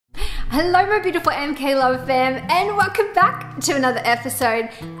Hello my beautiful MK Love fam, and welcome back to another episode.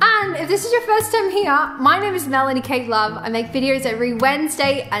 And if this is your first time here, my name is Melanie Kate Love. I make videos every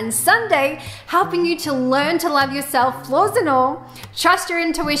Wednesday and Sunday helping you to learn to love yourself, flaws and all, trust your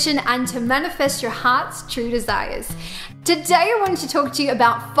intuition, and to manifest your heart's true desires. Today I wanted to talk to you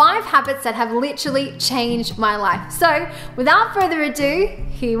about 5 habits that have literally changed my life. So without further ado,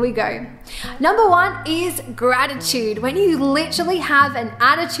 here we go. Number 1 is gratitude. When you literally have an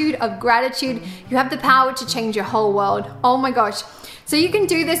attitude of gratitude, you have the power to change your whole world. Oh my gosh. So you can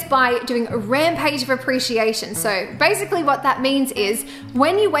do this by doing a rampage of appreciation. So basically what that means is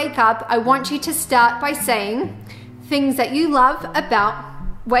when you wake up, I want you to start by saying things that you love about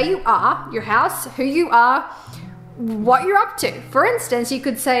where you are, your house, who you are, what you're up to. For instance, you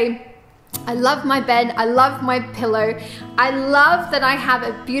could say, I love my bed, I love my pillow, I love that I have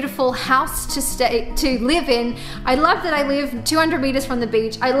a beautiful house to live in, I love that I live 200 meters from the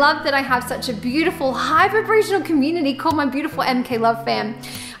beach, I love that I have such a beautiful high vibrational community called my beautiful MK Love fam,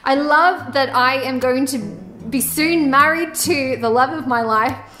 I love that I am going to be soon married to the love of my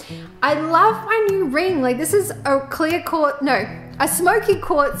life, I love my new ring, like this is a a smoky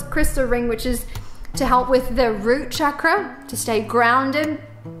quartz crystal ring, which is to help with the root chakra, to stay grounded.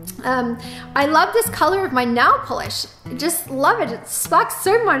 I love this color of my nail polish. I just love it. It sparks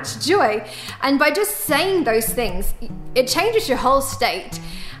so much joy. And by just saying those things, it changes your whole state.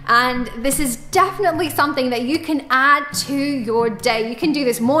 And this is definitely something that you can add to your day. You can do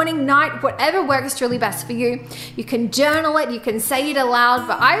this morning, night, whatever works truly best for you. You can journal it, you can say it aloud,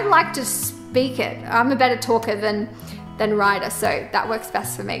 but I like to speak it. I'm a better talker than writer, so that works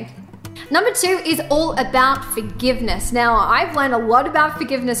best for me. Number 2 is all about forgiveness. Now, I've learned a lot about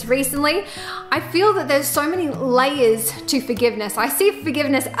forgiveness recently. I feel that there's so many layers to forgiveness. I see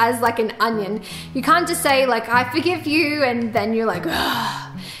forgiveness as like an onion. You can't just say like, I forgive you, and then you're like,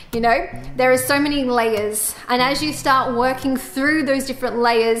 ugh. You know, there are so many layers. And as you start working through those different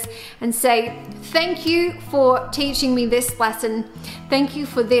layers and say, thank you for teaching me this lesson. Thank you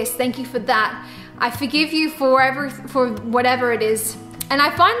for this, thank you for that. I forgive you for whatever it is. And I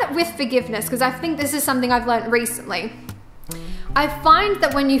find that with forgiveness, because I think this is something I've learned recently, I find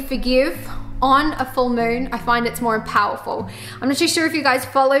that when you forgive on a full moon, I find it's more powerful. I'm not too sure if you guys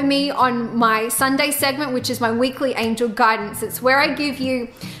follow me on my Sunday segment, which is my weekly angel guidance. It's where I give you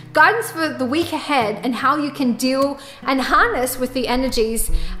guidance for the week ahead and how you can deal and harness with the energies.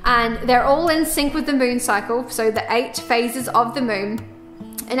 And they're all in sync with the moon cycle, so the 8 phases of the moon.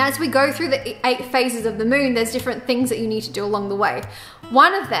 And as we go through the 8 phases of the moon, there's different things that you need to do along the way.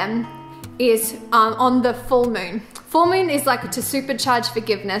 One of them is on the full moon. Full moon is like to supercharge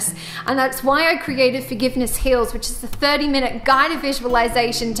forgiveness. And that's why I created Forgiveness Heals, which is a 30-minute guided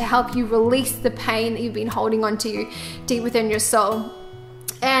visualization to help you release the pain that you've been holding on to deep within your soul.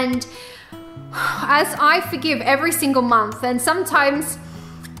 And as I forgive every single month, and sometimes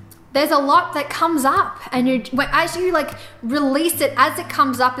there's a lot that comes up, and as you like release it as it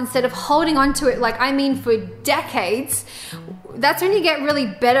comes up instead of holding on to it, like I mean for decades, that's when you get really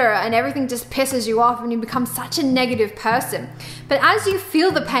bitter and everything just pisses you off and you become such a negative person. But as you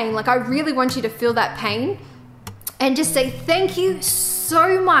feel the pain, like I really want you to feel that pain and just say thank you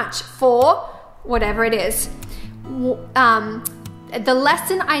so much for whatever it is. The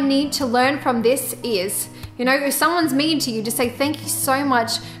lesson I need to learn from this is, you know, if someone's mean to you, just say thank you so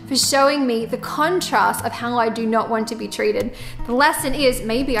much for showing me the contrast of how I do not want to be treated. The lesson is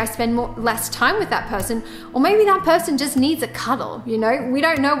maybe I spend less time with that person, or maybe that person just needs a cuddle, you know? We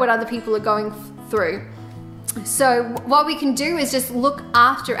don't know what other people are going through. So what we can do is just look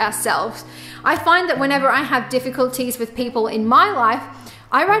after ourselves. I find that whenever I have difficulties with people in my life,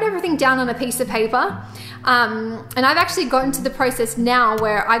 I write everything down on a piece of paper. And I've actually gotten to the process now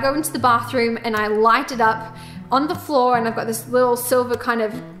where I go into the bathroom and I light it up on the floor, and I've got this little silver kind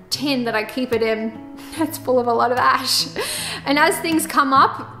of tin that I keep it in. It's full of a lot of ash. And as things come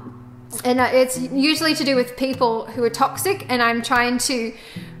up, and it's usually to do with people who are toxic, and I'm trying to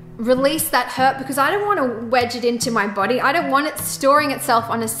release that hurt because I don't want to wedge it into my body. I don't want it storing itself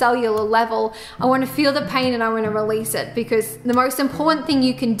on a cellular level. I want to feel the pain and I want to release it, because the most important thing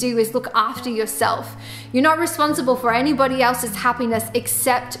you can do is look after yourself. You're not responsible for anybody else's happiness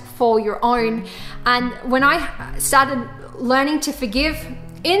except for your own. And when I started learning to forgive,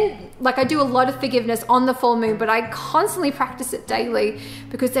 I do a lot of forgiveness on the full moon, but I constantly practice it daily,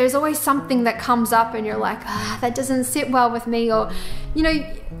 because there's always something that comes up and you're like, that doesn't sit well with me, or, you know,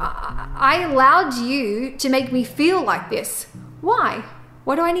 I allowed you to make me feel like this. Why?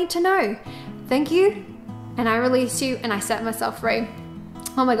 What do I need to know? Thank you. And I release you and I set myself free.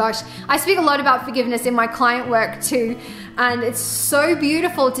 Oh my gosh, I speak a lot about forgiveness in my client work too, and it's so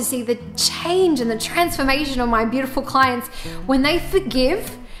beautiful to see the change and the transformation of my beautiful clients when they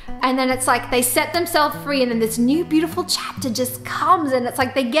forgive, and then it's like they set themselves free, and then this new beautiful chapter just comes, and it's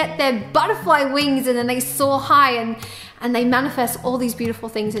like they get their butterfly wings and then they soar high, and they manifest all these beautiful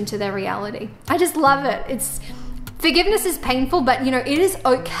things into their reality. I just love it. Forgiveness is painful, but you know, it is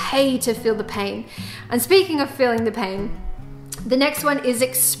okay to feel the pain. And speaking of feeling the pain, the next one is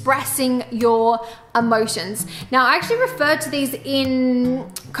expressing your emotions. Now, I actually refer to these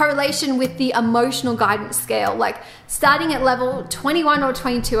in correlation with the emotional guidance scale, like starting at level 21 or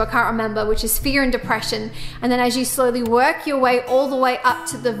 22, I can't remember, which is fear and depression. And then as you slowly work your way all the way up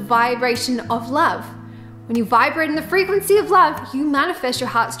to the vibration of love. When you vibrate in the frequency of love, you manifest your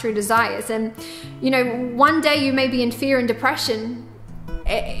heart's true desires. And you know, one day you may be in fear and depression.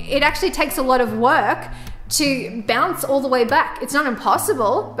 It actually takes a lot of work to bounce all the way back. It's not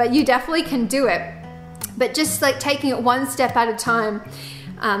impossible, but you definitely can do it. But just like taking it one step at a time.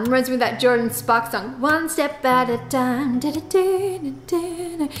 Reminds me of that Jordan Sparks song, one step at a time,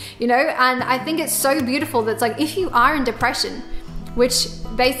 you know, and I think it's so beautiful that's like, if you are in depression, which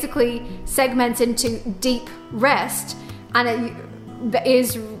basically segments into deep rest, and it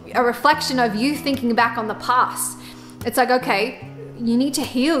is a reflection of you thinking back on the past. It's like, okay, you need to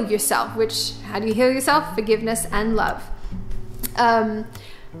heal yourself, which, how do you heal yourself? Forgiveness and love.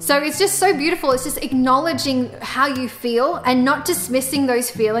 So it's just so beautiful. It's just acknowledging how you feel and not dismissing those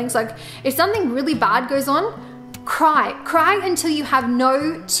feelings. Like if something really bad goes on, cry until you have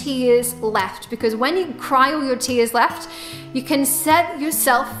no tears left, because when you cry all your tears left, you can set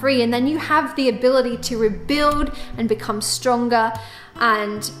yourself free, and then you have the ability to rebuild and become stronger.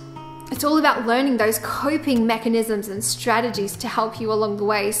 And it's all about learning those coping mechanisms and strategies to help you along the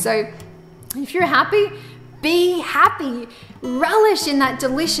way. So if you're happy, be happy, relish in that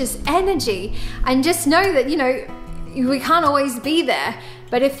delicious energy, and just know that, you know, we can't always be there.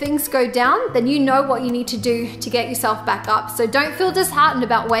 But if things go down, then you know what you need to do to get yourself back up. So don't feel disheartened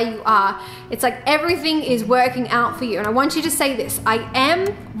about where you are. It's like everything is working out for you. And I want you to say this: I am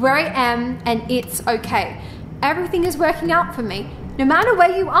where I am, and it's okay. Everything is working out for me. No matter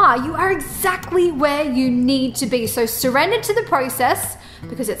where you are exactly where you need to be. So surrender to the process,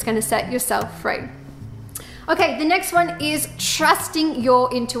 because it's going to set yourself free. Okay, the next one is trusting your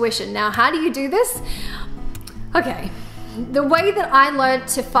intuition. Now, how do you do this? Okay. The way that I learned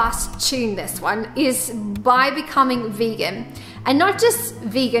to fast tune this one is by becoming vegan. And not just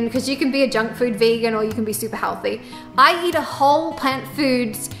vegan, because you can be a junk food vegan or you can be super healthy. I eat a whole plant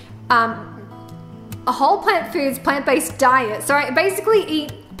foods, plant-based diet. So I basically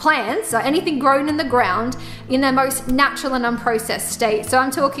eat plants, so anything grown in the ground, in their most natural and unprocessed state. So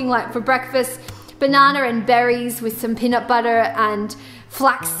I'm talking like for breakfast, banana and berries with some peanut butter and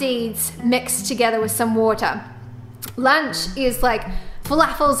flax seeds mixed together with some water. Lunch is like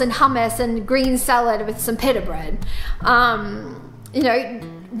falafels and hummus and green salad with some pita bread. You know,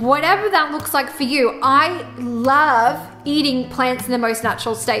 whatever that looks like for you. I love eating plants in the most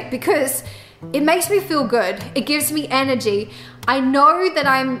natural state because it makes me feel good. It gives me energy. I know that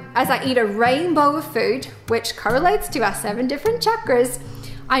as I eat a rainbow of food, which correlates to our 7 different chakras,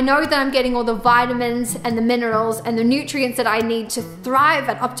 I know that I'm getting all the vitamins and the minerals and the nutrients that I need to thrive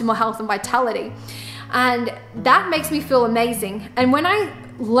at optimal health and vitality. And that makes me feel amazing. And when I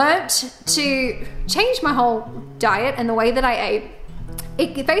learnt to change my whole diet and the way that I ate,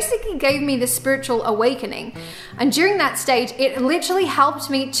 it basically gave me the spiritual awakening. And during that stage, it literally helped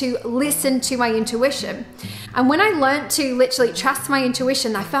me to listen to my intuition. And when I learned to literally trust my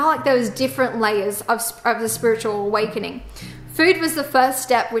intuition, I felt like there was different layers of the spiritual awakening. Food was the first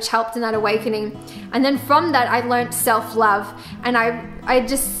step which helped in that awakening. And then from that, I learned self-love. And I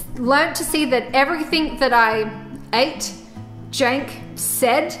just learned to see that everything that I ate, drank,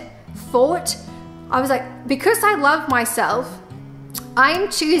 said, thought, I was like, because I love myself,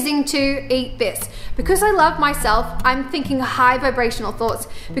 I'm choosing to eat this. Because I love myself, I'm thinking high vibrational thoughts.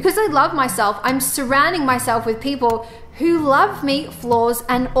 Because I love myself, I'm surrounding myself with people who love me, flaws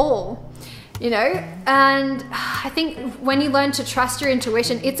and all. You know, and I think when you learn to trust your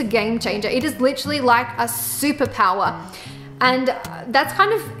intuition, it's a game changer. It is literally like a superpower. And that's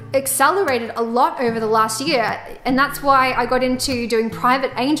kind of accelerated a lot over the last year. And that's why I got into doing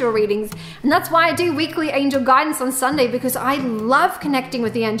private angel readings. And that's why I do weekly angel guidance on Sunday, because I love connecting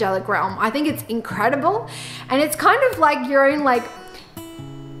with the angelic realm. I think it's incredible. And it's kind of like your own like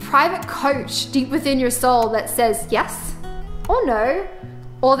private coach deep within your soul that says yes or no.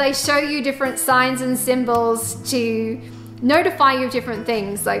 Or they show you different signs and symbols to notify you of different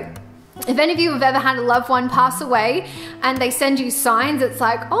things. Like if any of you have ever had a loved one pass away and they send you signs, it's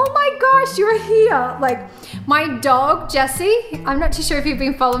like, oh my gosh, you're here. Like my dog, Jessie, I'm not too sure if you've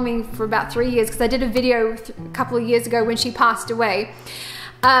been following me for about 3 years, because I did a video a couple of years ago when she passed away.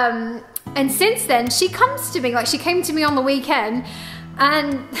 And since then, she comes to me, like she came to me on the weekend,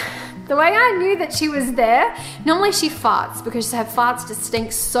 and the way I knew that she was there, normally she farts because her farts just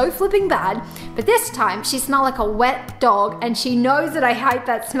stink so flipping bad, but this time she smelled like a wet dog, and she knows that I hate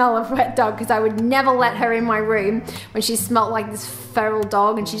that smell of wet dog because I would never let her in my room when she smelled like this feral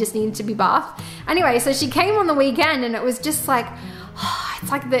dog and she just needed to be bathed. Anyway, so she came on the weekend, and it was just like, oh,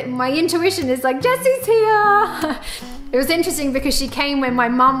 it's like my intuition is like, Jessie's here. It was interesting because she came when my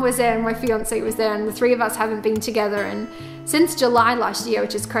mum was there and my fiance was there, and the three of us haven't been together and since July last year,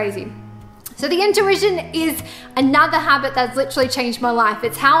 which is crazy. So the intuition is another habit that's literally changed my life.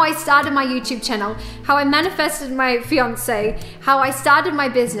 It's how I started my YouTube channel, how I manifested my fiance, how I started my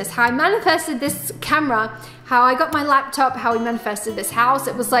business, how I manifested this camera, how I got my laptop, how I manifested this house.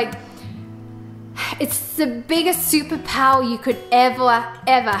 It was like, it's the biggest superpower you could ever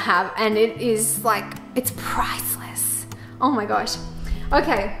have, and it is like, it's priceless. Oh my gosh.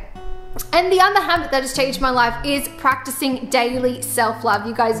 Okay. And the other habit that has changed my life is practicing daily self-love.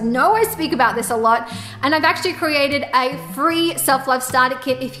 You guys know I speak about this a lot, and I've actually created a free self-love starter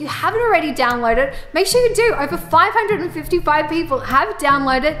kit. If you haven't already downloaded, make sure you do. Over 555 people have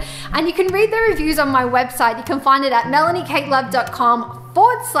downloaded, and you can read the reviews on my website. You can find it at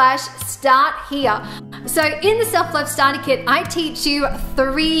melaniekatelove.com/start here. So in the self-love starter kit, I teach you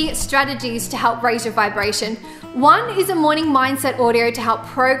 3 strategies to help raise your vibration. One is a morning mindset audio to help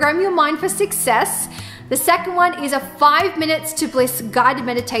program your mind for success. The second one is a 5 minutes to bliss guided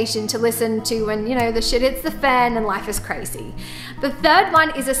meditation to listen to when, you know, the shit hits the fan and life is crazy. The third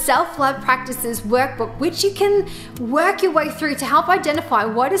one is a self-love practices workbook, which you can work your way through to help identify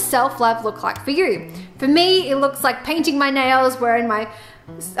what does self-love look like for you. For me, it looks like painting my nails, wearing my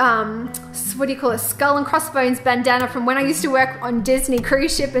what do you call it, skull and crossbones bandana from when I used to work on Disney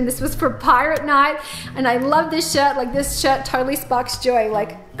cruise ship, and this was for pirate night, and I love this shirt. Like, this shirt totally sparks joy.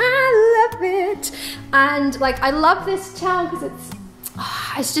 Like, I love it. And like, I love this towel because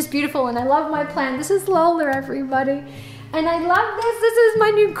it's just beautiful, and I love my plant. This is Lola, everybody. And I love this. This is my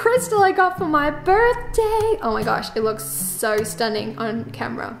new crystal I got for my birthday. Oh my gosh, it looks so stunning on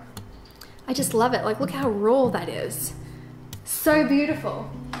camera. I just love it. Like, look how raw that is. So beautiful.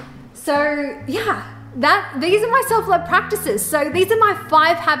 So yeah, these are my self-love practices. So these are my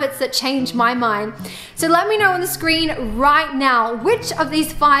 5 habits that change my mind. So let me know on the screen right now which of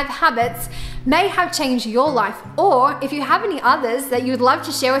these 5 habits may have changed your life, or if you have any others that you would love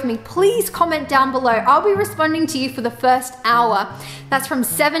to share with me, please comment down below. I'll be responding to you for the first hour. That's from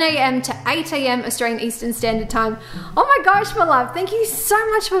 7 a.m. to 8 a.m. Australian Eastern Standard Time. Oh my gosh, my love, thank you so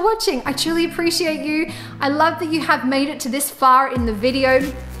much for watching. I truly appreciate you. I love that you have made it to this far in the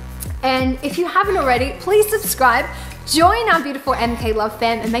video. And if you haven't already, please subscribe. Join our beautiful MK Love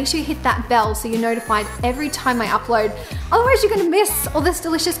fam, and make sure you hit that bell so you're notified every time I upload. Otherwise, you're gonna miss all this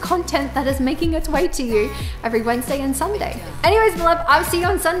delicious content that is making its way to you every Wednesday and Sunday. Anyways, my love, I'll see you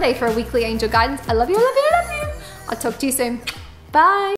on Sunday for a weekly angel guidance. I love you, I love you, I love you. I'll talk to you soon. Bye.